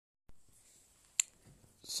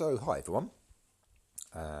So, hi everyone,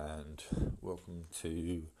 and welcome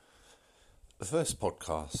to the first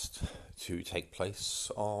podcast to take place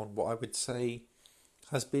on what I would say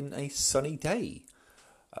has been a sunny day.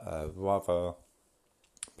 Rather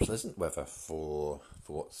pleasant weather for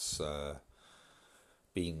what's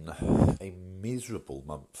been a miserable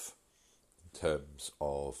month in terms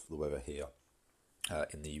of the weather here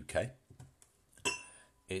in the UK.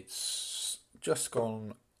 It's just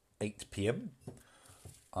gone 8 p.m.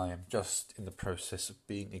 I am just in the process of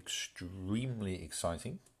being extremely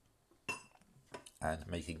exciting and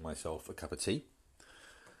making myself a cup of tea.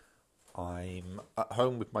 I'm at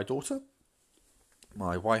home with my daughter.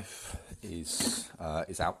 My wife is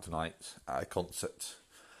out tonight at a concert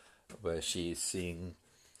where she is seeing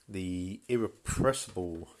the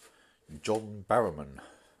irrepressible John Barrowman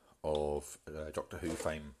of Doctor Who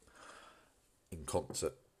fame in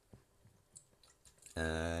concert.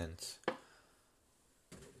 And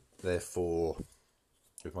therefore,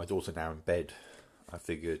 with my daughter now in bed, I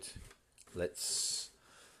figured let's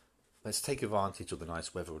take advantage of the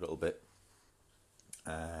nice weather a little bit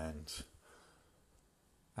and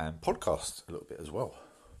podcast a little bit as well.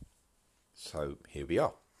 So here we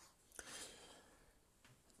are.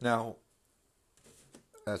 Now,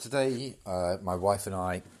 today, my wife and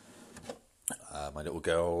I, my little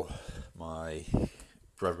girl, my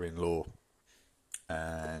brother-in-law,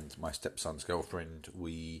 and my stepson's girlfriend,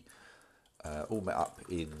 we all met up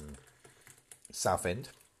in Southend.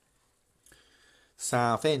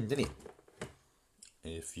 Southend, innit?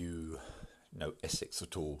 If you know Essex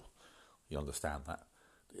at all, you understand that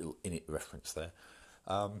little innit reference there.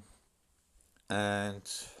 And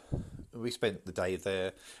we spent the day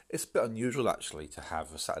there. It's a bit unusual actually to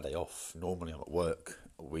have a Saturday off. Normally I'm at work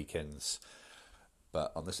weekends,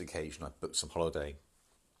 but on this occasion I booked some holiday.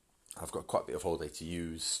 I've got quite a bit of holiday to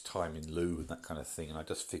use, time in lieu and that kind of thing, and I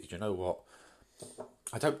just figured, you know what,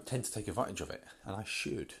 I don't tend to take advantage of it, and I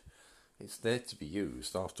should. It's there to be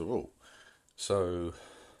used after all. So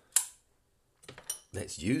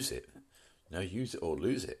let's use it. Use it or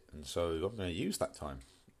lose it. And so I'm going to use that time.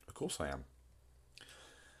 Of course I am.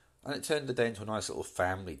 And it turned the day into a nice little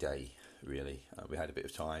family day, really. We had a bit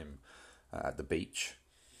of time at the beach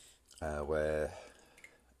where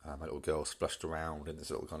my little girl splashed around in this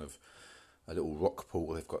little kind of a little rock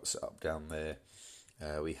pool they've got set up down there.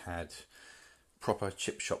 We had proper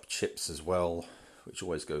chip shop chips as well, which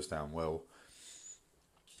always goes down well.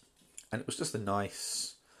 And it was just a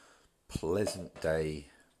nice, pleasant day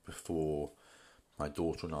before my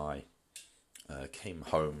daughter and I came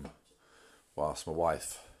home, whilst my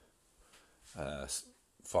wife,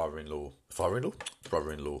 brother-in-law,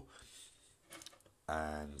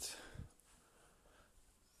 and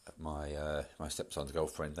my stepson's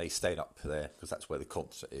girlfriend, they stayed up there because that's where the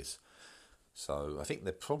concert is. So I think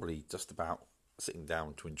they're probably just about sitting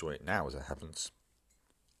down to enjoy it now, as it happens.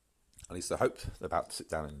 At least I hope they're about to sit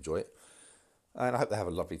down and enjoy it. And I hope they have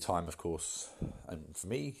a lovely time, of course. And for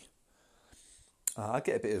me, I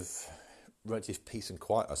get a bit of relative peace and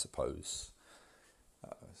quiet, I suppose.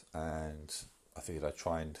 And I figured I'd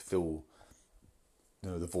try and fill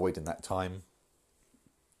the void in that time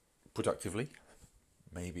productively.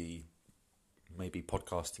 Maybe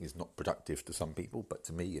podcasting is not productive to some people, but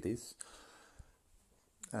to me it is.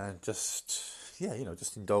 And just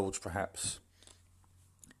indulge perhaps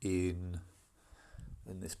in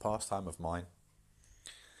this pastime of mine,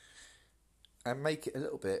 and make it a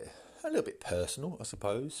little bit personal, I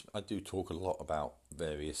suppose. I do talk a lot about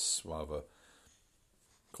various rather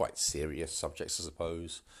quite serious subjects, I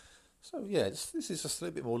suppose. So yeah, this is just a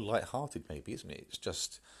little bit more light-hearted, maybe, isn't it?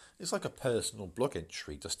 It's like a personal blog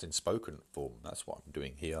entry, just in spoken form. That's what I'm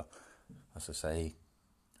doing here. As I say,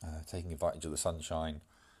 taking advantage of the sunshine,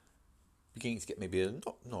 beginning to get maybe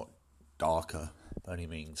not darker by any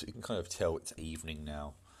means. You can kind of tell it's evening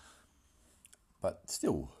now, but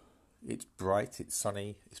still, it's bright, it's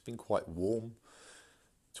sunny, it's been quite warm.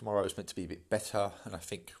 Tomorrow is meant to be a bit better, and I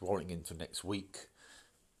think rolling into next week,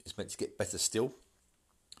 it's meant to get better still.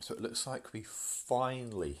 So it looks like we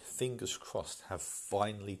finally, fingers crossed, have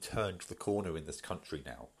finally turned the corner in this country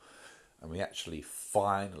now. And we actually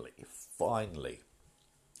finally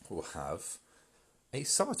will have a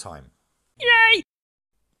summertime. Yay!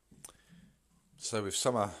 So with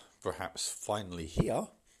summer perhaps finally here,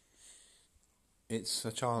 it's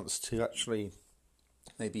a chance to actually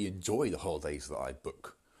maybe enjoy the holidays that I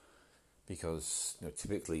book. Because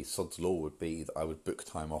typically sod's law would be that I would book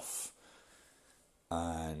time off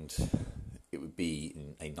and it would be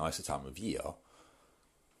in a nicer time of year,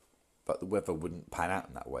 but the weather wouldn't pan out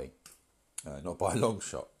in that way, not by a long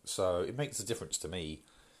shot. So it makes a difference to me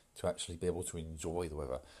to actually be able to enjoy the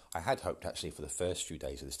weather. I had hoped actually for the first few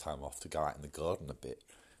days of this time off to go out in the garden a bit,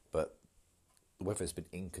 but the weather has been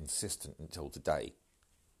inconsistent until today.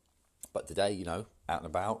 But today, out and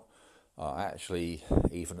about, I actually,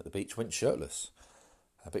 even at the beach, went shirtless.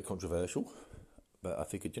 A bit controversial, but I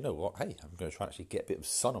figured, you know what, hey, I'm going to try and actually get a bit of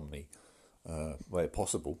sun on me where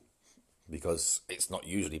possible, because it's not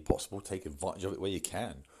usually possible. Take advantage of it where you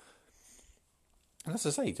can. And as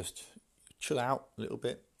I say, just chill out a little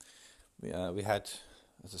bit. We had,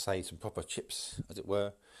 as I say, some proper chips, as it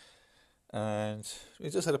were, and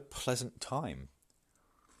we just had a pleasant time.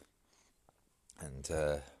 And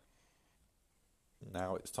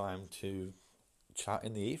now it's time to chat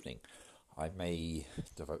in the evening. I may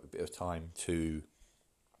devote a bit of time to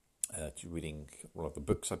reading one of the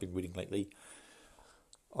books I've been reading lately.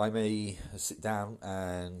 I may sit down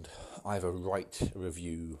and either write a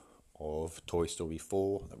review of Toy Story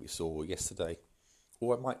 4 that we saw yesterday,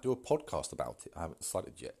 or I might do a podcast about it. I haven't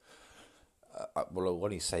decided yet. Well, I'll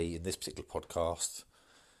only say in this particular podcast,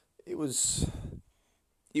 it was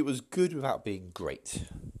good without being great,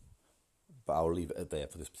 but I'll leave it there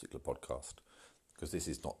for this particular podcast, because this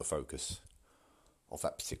is not the focus of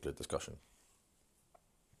that particular discussion.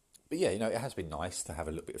 But yeah, it has been nice to have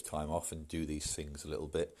a little bit of time off and do these things a little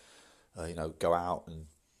bit. Go out and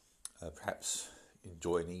perhaps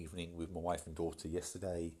enjoy an evening with my wife and daughter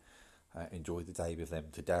yesterday, enjoy the day with them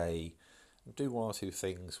today, and do one or two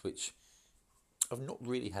things which I've not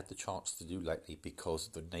really had the chance to do lately because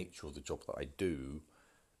of the nature of the job that I do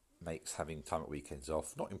makes having time at weekends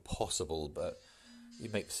off not impossible, but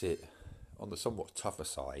it makes it on the somewhat tougher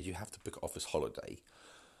side. You have to book it off as holiday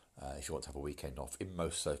if you want to have a weekend off in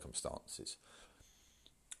most circumstances.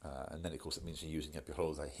 And then, of course, it means you're using up your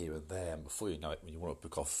holiday here and there, and before you know it, when you want to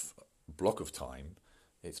book off a block of time,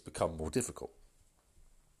 it's become more difficult.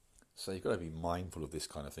 So you've got to be mindful of this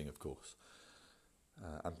kind of thing, of course.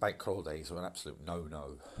 And bank holidays are an absolute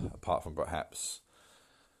no-no, apart from perhaps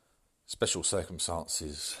special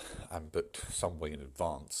circumstances and booked some way in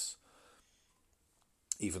advance.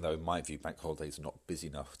 Even though, in my view, bank holidays are not busy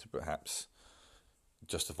enough to perhaps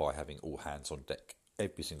justify having all hands on deck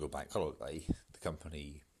every single bank holiday, the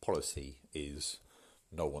company policy is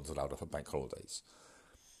no one's allowed off at bank holidays.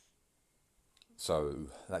 So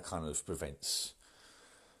that kind of prevents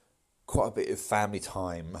quite a bit of family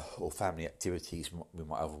time or family activities we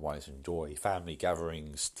might otherwise enjoy. Family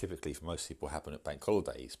gatherings typically for most people happen at bank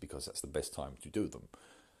holidays because that's the best time to do them,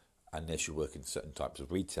 unless you work in certain types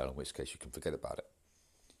of retail, in which case you can forget about it.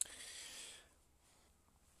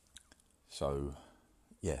 So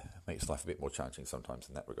yeah, it makes life a bit more challenging sometimes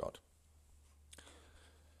in that regard.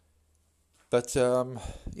 But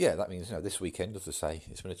that means this weekend, as I say,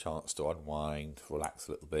 it's been a chance to unwind, relax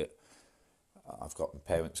a little bit. I've got my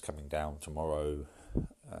parents coming down tomorrow,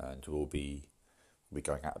 and we'll be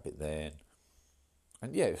going out a bit then.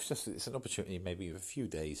 And yeah, it's an opportunity, maybe a few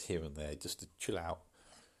days here and there, just to chill out,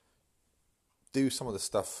 do some of the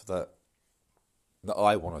stuff that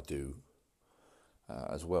I want to do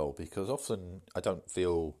as well, because often I don't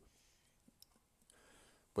feel,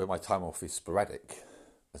 where my time off is sporadic,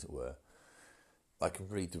 as it were, I can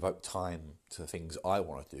really devote time to things I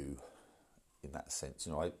want to do in that sense.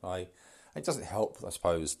 It doesn't help, I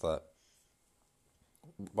suppose, that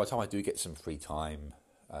by the time I do get some free time,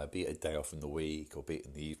 be it a day off in the week or be it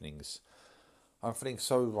in the evenings, I'm feeling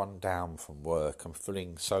so run down from work. I'm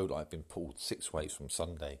feeling so like I've been pulled 6 ways from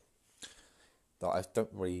Sunday that I don't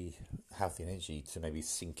really have the energy to maybe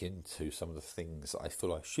sink into some of the things that I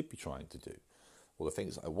feel I should be trying to do, or the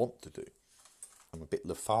things that I want to do. I'm a bit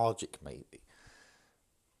lethargic, maybe.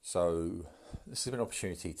 So this has been an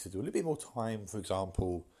opportunity to do a little bit more time, for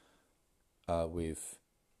example, with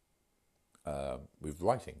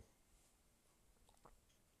writing.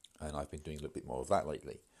 And I've been doing a little bit more of that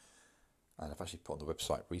lately. And I've actually put on the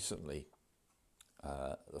website recently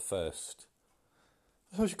the first,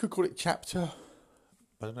 I suppose you could call it chapter,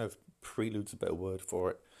 I don't know if prelude's a better word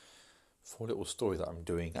for it, for a little story that I'm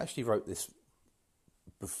doing. I actually wrote this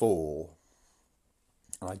before,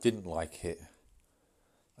 and I didn't like it,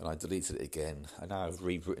 and I deleted it again, and now I've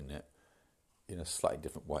rewritten it in a slightly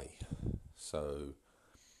different way. So,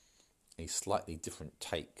 a slightly different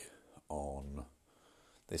take on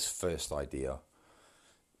this first idea.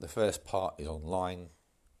 The first part is online,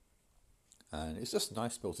 and it's just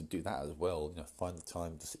nice to be able to do that as well. Find the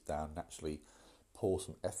time to sit down and actually pour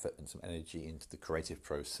some effort and some energy into the creative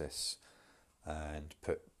process, and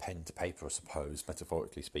put pen to paper, I suppose,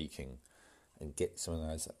 metaphorically speaking, and get some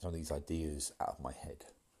of these ideas out of my head.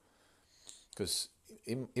 Because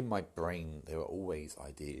in my brain there are always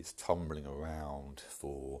ideas tumbling around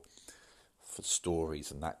for for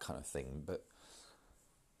stories and that kind of thing. But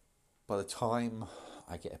by the time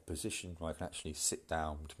I get a position where I can actually sit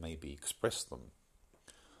down to maybe express them,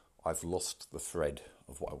 I've lost the thread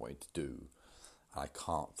of what I wanted to do. I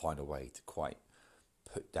can't find a way to quite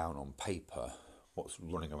put down on paper what's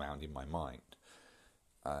running around in my mind,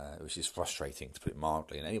 which is frustrating, to put it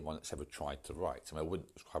mildly. And anyone that's ever tried to write, I mean, I wouldn't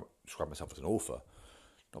describe myself as an author,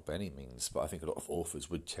 not by any means, but I think a lot of authors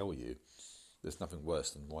would tell you there's nothing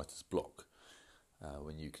worse than writer's block,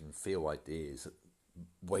 when you can feel ideas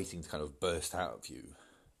waiting to kind of burst out of you,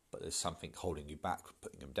 but there's something holding you back from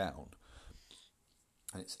putting them down.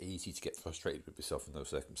 And it's easy to get frustrated with yourself in those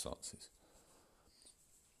circumstances.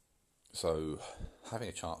 So having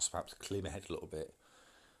a chance perhaps to clear my head a little bit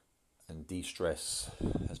and de-stress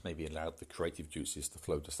has maybe allowed the creative juices to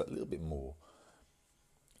flow just that little bit more.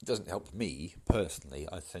 It doesn't help me personally.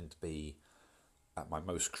 I tend to be at my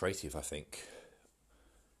most creative, I think,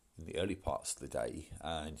 in the early parts of the day.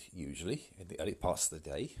 And usually in the early parts of the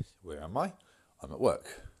day, where am I? I'm at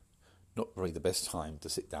work. Not really the best time to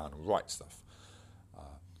sit down and write stuff.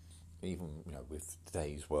 Even with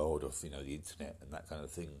today's world of the internet and that kind of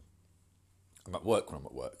thing, I'm at work when I'm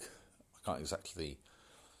at work. I can't exactly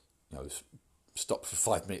stop for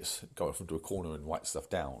 5 minutes, go off into a corner and write stuff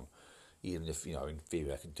down. Even if in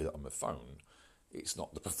theory I can do that on my phone, it's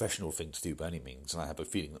not the professional thing to do by any means, and I have a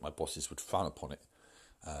feeling that my bosses would frown upon it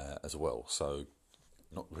as well. So,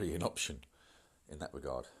 not really an option in that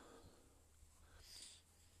regard.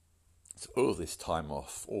 So all of this time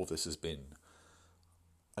off, all of this has been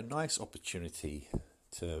a nice opportunity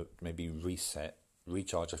to maybe reset,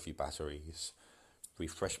 recharge a few batteries,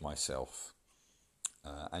 refresh myself,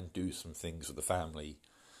 and do some things with the family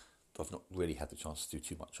that I've not really had the chance to do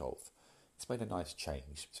too much of. It's made a nice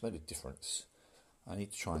change. It's made a difference. I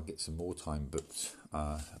need to try and get some more time booked,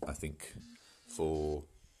 I think, for,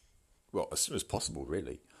 as soon as possible,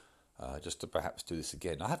 really, just to perhaps do this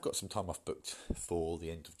again. I have got some time off booked for the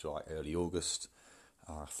end of July, early August,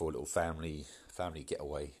 for a little family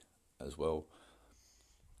getaway as well.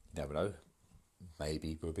 You never know.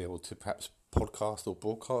 Maybe we'll be able to perhaps podcast or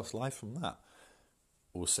broadcast live from that.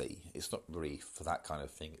 We'll see. It's not really for that kind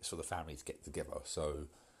of thing. It's for the family to get together. So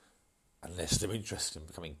unless they're interested in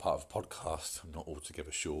becoming part of a podcast, I'm not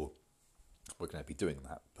altogether sure we're going to be doing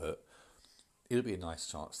that. But it'll be a nice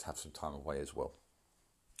chance to have some time away as well.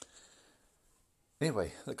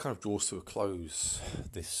 Anyway, that kind of draws to a close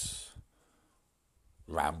this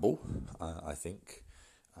ramble, I think.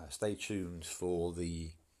 Stay tuned for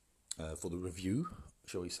the review,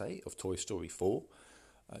 shall we say, of Toy Story 4.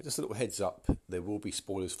 Just a little heads up, there will be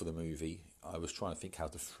spoilers for the movie. I was trying to think how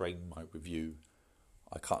to frame my review.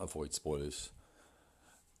 I can't avoid spoilers.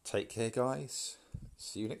 Take care, guys.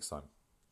 See you next time.